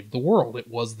that saved the world; it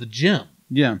was the gem.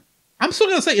 Yeah, I'm still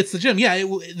gonna say it's the gem. Yeah,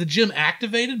 the gem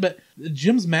activated, but the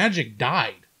gem's magic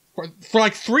died for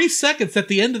like 3 seconds at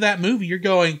the end of that movie. You're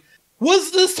going,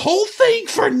 was this whole thing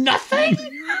for nothing?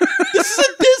 This is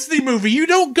a Disney movie. You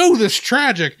don't go this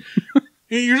tragic.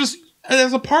 You're just.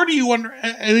 There's a part of you wonder,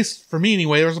 at least for me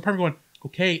anyway, there's a part of me going,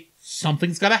 okay,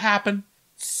 something's got to happen.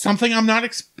 Something I'm not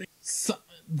expecting.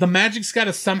 The magic's got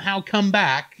to somehow come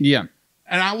back. Yeah.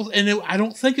 And I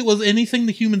don't think it was anything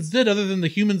the humans did other than the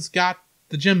humans got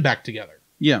the gem back together.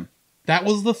 Yeah. That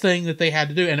was the thing that they had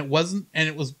to do. And it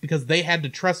was because they had to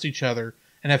trust each other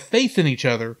and have faith in each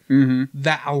other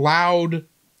that allowed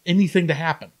anything to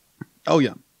happen. Oh,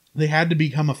 yeah. They had to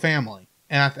become a family.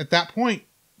 And at that point,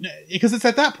 because it's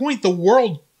at that point the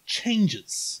world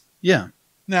changes. Yeah.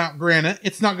 Now, granted,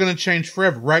 it's not going to change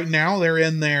forever. Right now, they're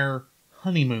in their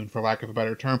honeymoon, for lack of a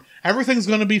better term. Everything's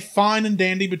going to be fine and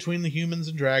dandy between the humans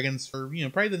and dragons for,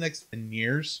 probably the next 10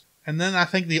 years. And then I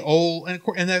think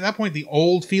and at that point, the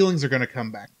old feelings are going to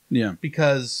come back. Yeah.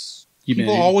 Because people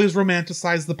always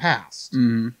romanticize the past.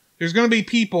 Mm-hmm. There's going to be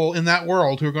people in that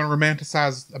world who are going to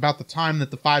romanticize about the time that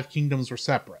the 5 kingdoms were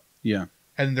separate. Yeah.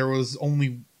 And there was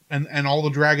only... And all the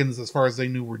dragons, as far as they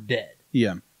knew, were dead.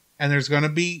 Yeah. And there's going to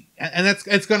be... And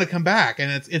it's going to come back.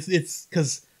 And it's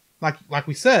because, like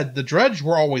we said, the Drudge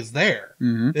were always there.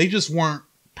 Mm-hmm. They just weren't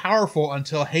powerful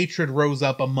until hatred rose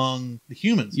up among the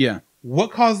humans. Yeah.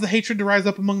 What caused the hatred to rise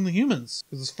up among the humans?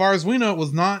 Because as far as we know, it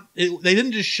was not... they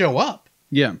didn't just show up.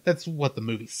 Yeah. That's what the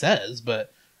movie says.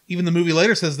 But even the movie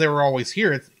later says they were always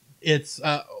here. It's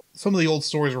some of the old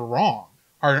stories were wrong.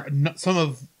 Some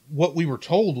of what we were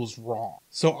told was wrong.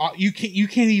 So you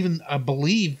can't even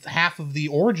believe half of the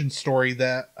origin story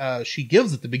that she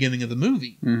gives at the beginning of the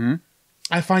movie. Mm-hmm.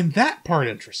 I find that part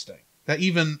interesting. That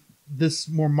even this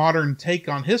more modern take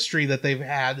on history that they've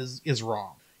had is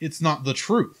wrong. It's not the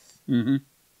truth. Mm-hmm.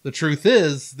 The truth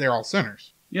is they're all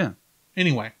sinners. Yeah.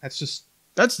 Anyway,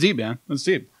 that's deep, man. That's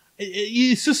deep.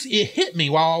 It hit me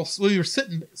while we were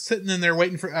sitting in there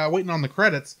waiting on the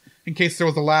credits in case there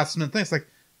was a last minute thing. It's like,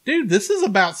 dude, this is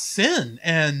about sin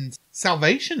and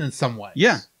salvation in some ways.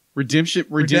 Yeah. Redemption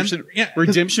Yeah,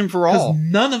 redemption for all.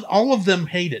 All of them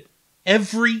hated.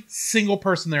 Every single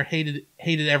person there hated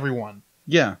everyone.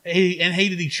 Yeah. And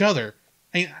hated each other.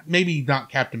 Maybe not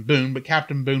Captain Boone, but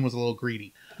Captain Boone was a little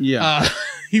greedy. Yeah.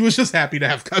 He was just happy to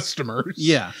have customers.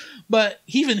 Yeah. But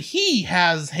even he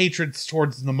has hatreds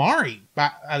towards the Mari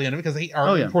by the end of it,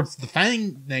 because towards the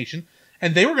Fang Nation,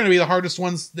 and they were going to be the hardest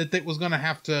ones that was going to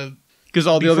have to, because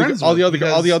all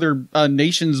the other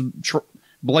nations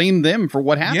blame them for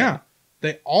what happened. Yeah,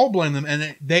 they all blame them,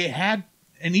 and they had,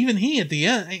 and even he at the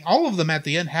end, all of them at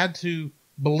the end had to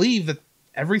believe that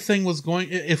everything was going.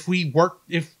 If we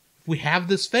have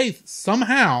this faith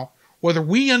somehow, whether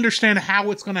we understand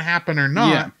how it's going to happen or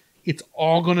not, it's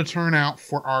all going to turn out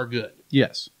for our good.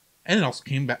 Yes. And it also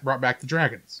brought back the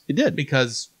dragons. It did.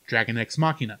 Because Dragon Ex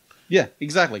Machina. Yeah,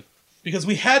 exactly. Because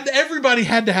everybody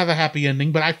had to have a happy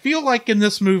ending, but I feel like in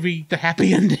this movie, the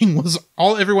happy ending was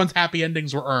everyone's happy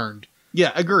endings were earned.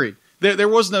 Yeah, agreed. There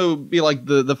was no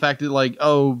the fact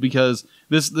that because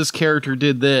this character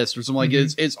did this or something like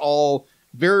it's all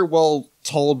very well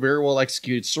told, very well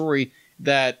executed story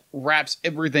that wraps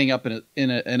everything up in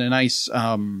a nice.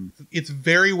 It's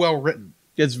very well written.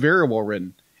 It's very well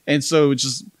written, and so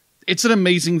it's an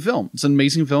amazing film. It's an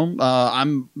amazing film.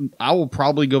 I will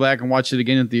probably go back and watch it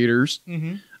again in theaters,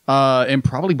 and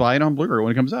probably buy it on Blu-ray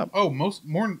when it comes out. Oh,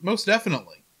 most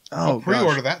definitely. I'll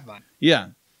pre-order that then. Yeah.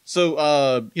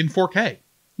 So in 4K.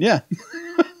 Yeah.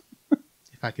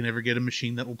 If I can ever get a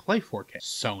machine that will play 4K,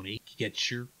 Sony,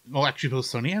 actually both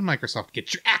Sony and Microsoft,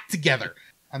 get your act together.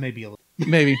 I may be a little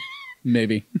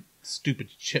maybe stupid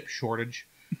chip shortage.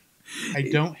 I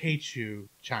don't hate you,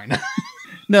 China.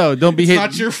 No, don't be hating.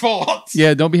 It's not your fault.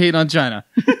 Yeah, don't be hating on China.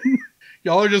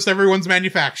 Y'all are just everyone's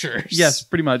manufacturers. Yes,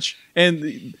 pretty much.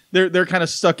 And they're kind of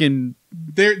stuck in.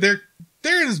 They're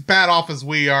as bad off as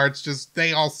we are. It's just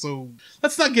they also.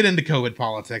 Let's not get into COVID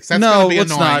politics. That's going to be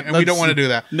annoying, and we don't want to do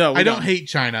that. No, I don't hate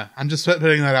China. I'm just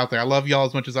putting that out there. I love y'all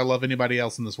as much as I love anybody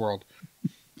else in this world.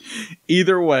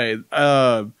 Either way,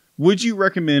 would you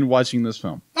recommend watching this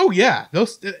film? Oh yeah,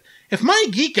 if my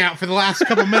geek out for the last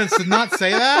couple minutes did not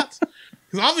say that,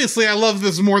 because obviously I love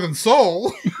this more than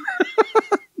Soul.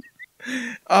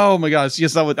 Oh my gosh,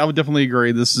 yes, I would definitely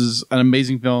agree. This is an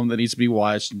amazing film that needs to be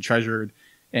watched and treasured.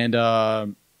 And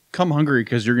come hungry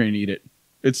because you're going to need it.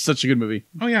 It's such a good movie.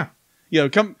 Oh yeah,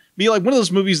 come be like one of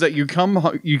those movies that you come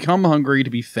hungry to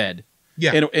be fed.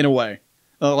 Yeah, in a way.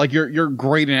 Like your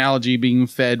great analogy being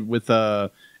fed with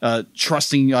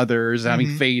trusting others,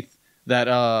 having faith that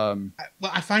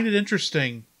I find it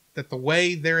interesting that the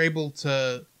way they're able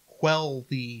to quell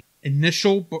the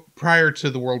initial prior to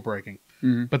the world breaking,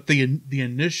 but the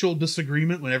initial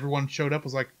disagreement when everyone showed up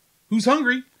was like, who's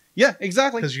hungry? Yeah,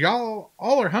 exactly. Because y'all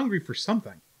all are hungry for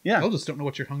something. Yeah. Y'all just don't know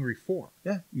what you're hungry for.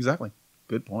 Yeah, exactly.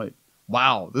 Good point.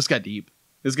 Wow, this got deep.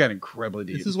 This got incredibly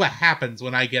deep. This is what happens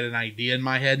when I get an idea in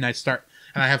my head and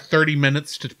I have 30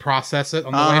 minutes to process it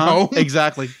on the way home.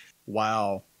 Exactly.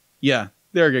 Wow. Yeah.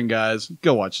 There again, guys.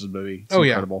 Go watch this movie. It's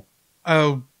incredible.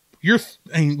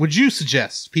 Would you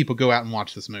suggest people go out and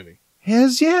watch this movie?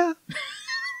 Yes, yeah.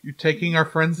 You're taking our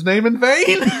friend's name in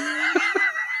vain?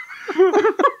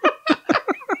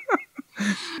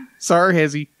 Sorry,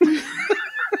 Hezzy.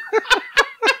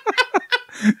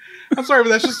 I'm sorry, but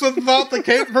that's just the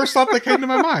first thought that came to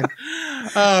my mind.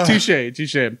 Touche.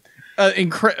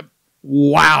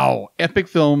 Wow. Epic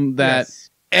film that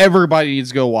everybody needs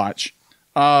to go watch.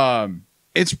 I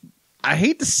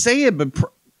hate to say it, but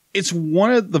it's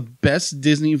one of the best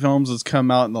Disney films that's come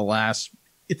out in the last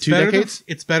 2 decades.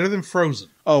 It's better than Frozen.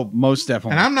 Oh, most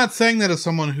definitely. And I'm not saying that as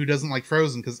someone who doesn't like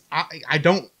Frozen, because I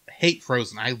don't hate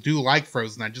Frozen. I do like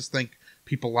Frozen. I just think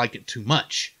people like it too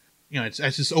much. It's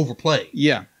just overplayed.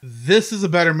 Yeah. This is a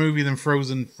better movie than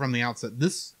Frozen from the outset.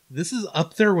 This is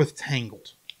up there with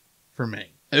Tangled for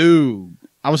me. Ooh.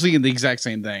 I was thinking the exact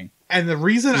same thing. And the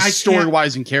reason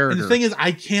story-wise and character. And the thing is,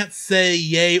 I can't say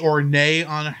yay or nay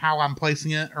on how I'm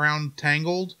placing it around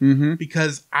Tangled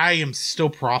because I am still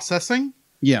processing.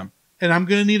 Yeah. And I'm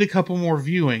going to need a couple more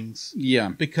viewings. Yeah.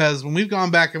 Because when we've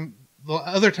gone back and the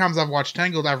other times I've watched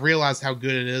Tangled, I've realized how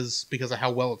good it is because of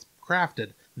how well it's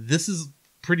crafted. This is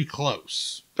pretty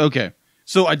close. Okay.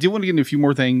 So I did want to get into a few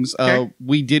more things. Okay.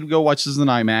 We did go watch this in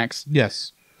IMAX.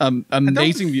 Yes.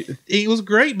 Amazing. It was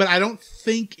great, but I don't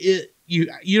think you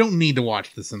don't need to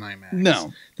watch this in IMAX.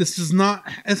 No. This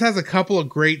has a couple of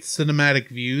great cinematic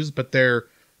views, but they're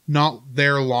not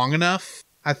there long enough,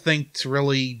 I think, to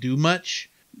really do much.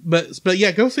 But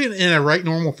yeah, go see it in a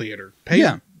normal theater.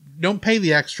 Don't pay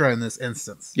the extra in this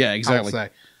instance. Yeah, exactly. I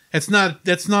would say.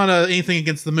 That's not anything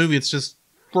against the movie. It's just,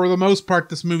 for the most part,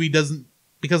 this movie doesn't,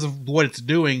 because of what it's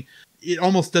doing, it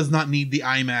almost does not need the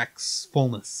IMAX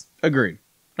fullness. Agreed.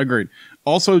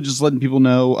 Also, just letting people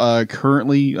know,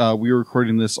 currently we are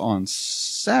recording this on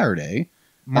Saturday,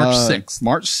 March 6th.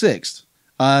 March 6th.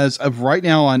 As of right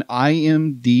now on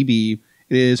IMDb,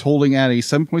 it is holding at a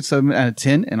 7.7 out of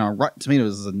 10, and on Rotten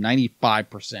Tomatoes is a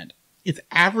 95%. It's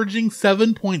averaging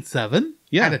 7.7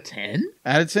 out of 10?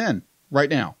 Out of 10 right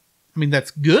now. I mean,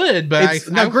 that's good, but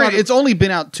great. It's only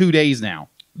been out 2 days now.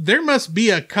 There must be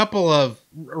a couple of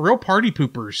real party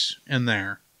poopers in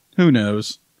there. Who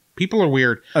knows? People are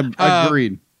weird.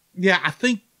 Agreed. Yeah, I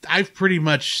think I've pretty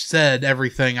much said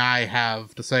everything I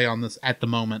have to say on this at the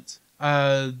moment.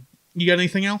 You got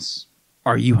anything else?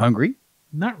 Are you hungry?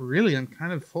 Not really. I'm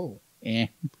kind of full.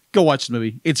 Go watch the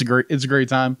movie. It's a great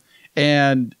time.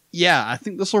 And yeah, I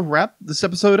think this will wrap this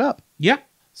episode up. Yeah.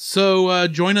 So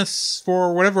join us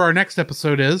for whatever our next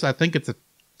episode is. I think it's a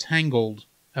Tangled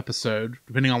episode,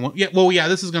 depending on what. Yeah, well, yeah,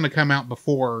 this is going to come out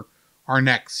before our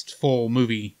next full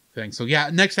movie thing. So yeah,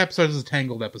 next episode is a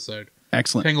Tangled episode.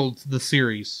 Excellent. Tangled the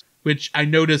series, which I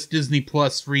noticed Disney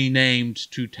Plus renamed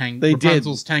to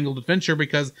Rapunzel's Tangled Adventure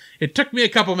because it took me a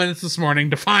couple minutes this morning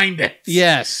to find it.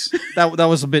 Yes, that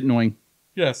was a bit annoying.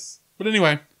 Yes, but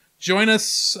anyway, join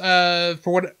us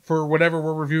for whatever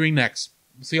we're reviewing next.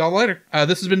 See y'all later.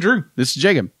 This has been Drew. This is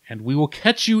Jacob. And we will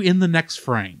catch you in the next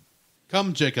frame.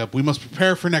 Come, Jacob. We must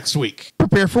prepare for next week.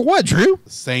 Prepare for what, Drew?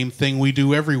 The same thing we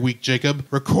do every week, Jacob.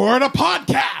 Record a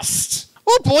podcast.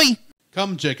 Oh, boy.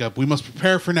 Come, Jacob. We must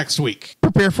prepare for next week.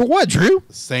 Prepare for what, Drew?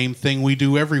 The same thing we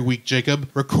do every week,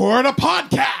 Jacob. Record a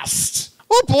podcast.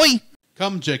 Oh, boy.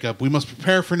 Come, Jacob. We must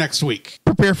prepare for next week.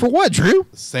 Prepare for what, Drew?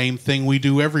 The same thing we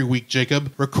do every week,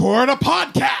 Jacob. Record a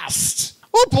podcast.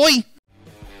 Oh, boy.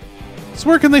 So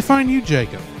where can they find you,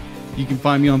 Jacob? You can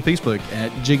find me on Facebook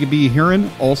at Jacob B.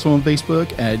 Heron, also on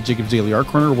Facebook at Jacob's Daily Art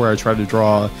Corner, where I try to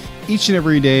draw each and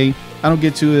every day. I don't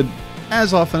get to it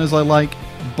as often as I like,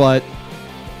 but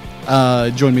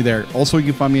join me there. Also, you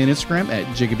can find me on Instagram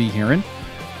at Jacob B. Heron,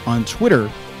 on Twitter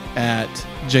at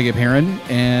Jacob Heron,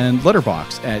 and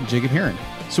Letterboxd at Jacob Heron.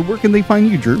 So where can they find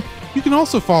you, Drew? You can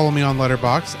also follow me on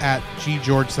Letterboxd at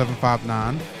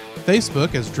GGeorge759,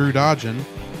 Facebook as Drew Dodgen,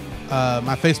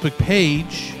 my Facebook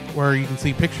page where you can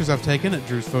see pictures I've taken at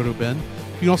Drew's Photo Bin. You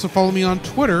can also follow me on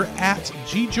Twitter at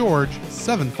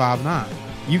GGeorge759.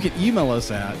 You can email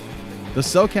us at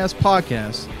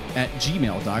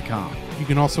thecellcastpodcast@gmail.com. You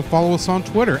can also follow us on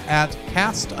Twitter at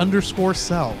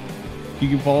cast_cell. You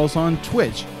can follow us on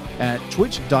Twitch at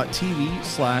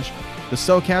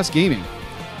twitch.tv/thecellcastgaming.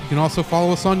 You can also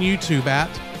follow us on YouTube at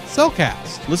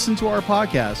Cellcast. Listen to our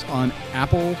podcast on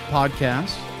Apple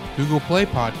Podcasts, Google Play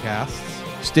Podcasts,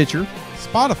 Stitcher,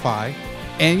 Spotify,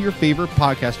 and your favorite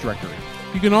podcast directory.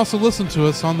 You can also listen to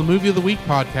us on the Movie of the Week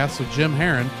podcast with Jim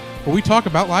Heron, where we talk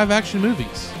about live-action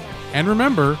movies. And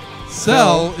remember,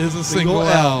 Cell is a single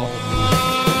L.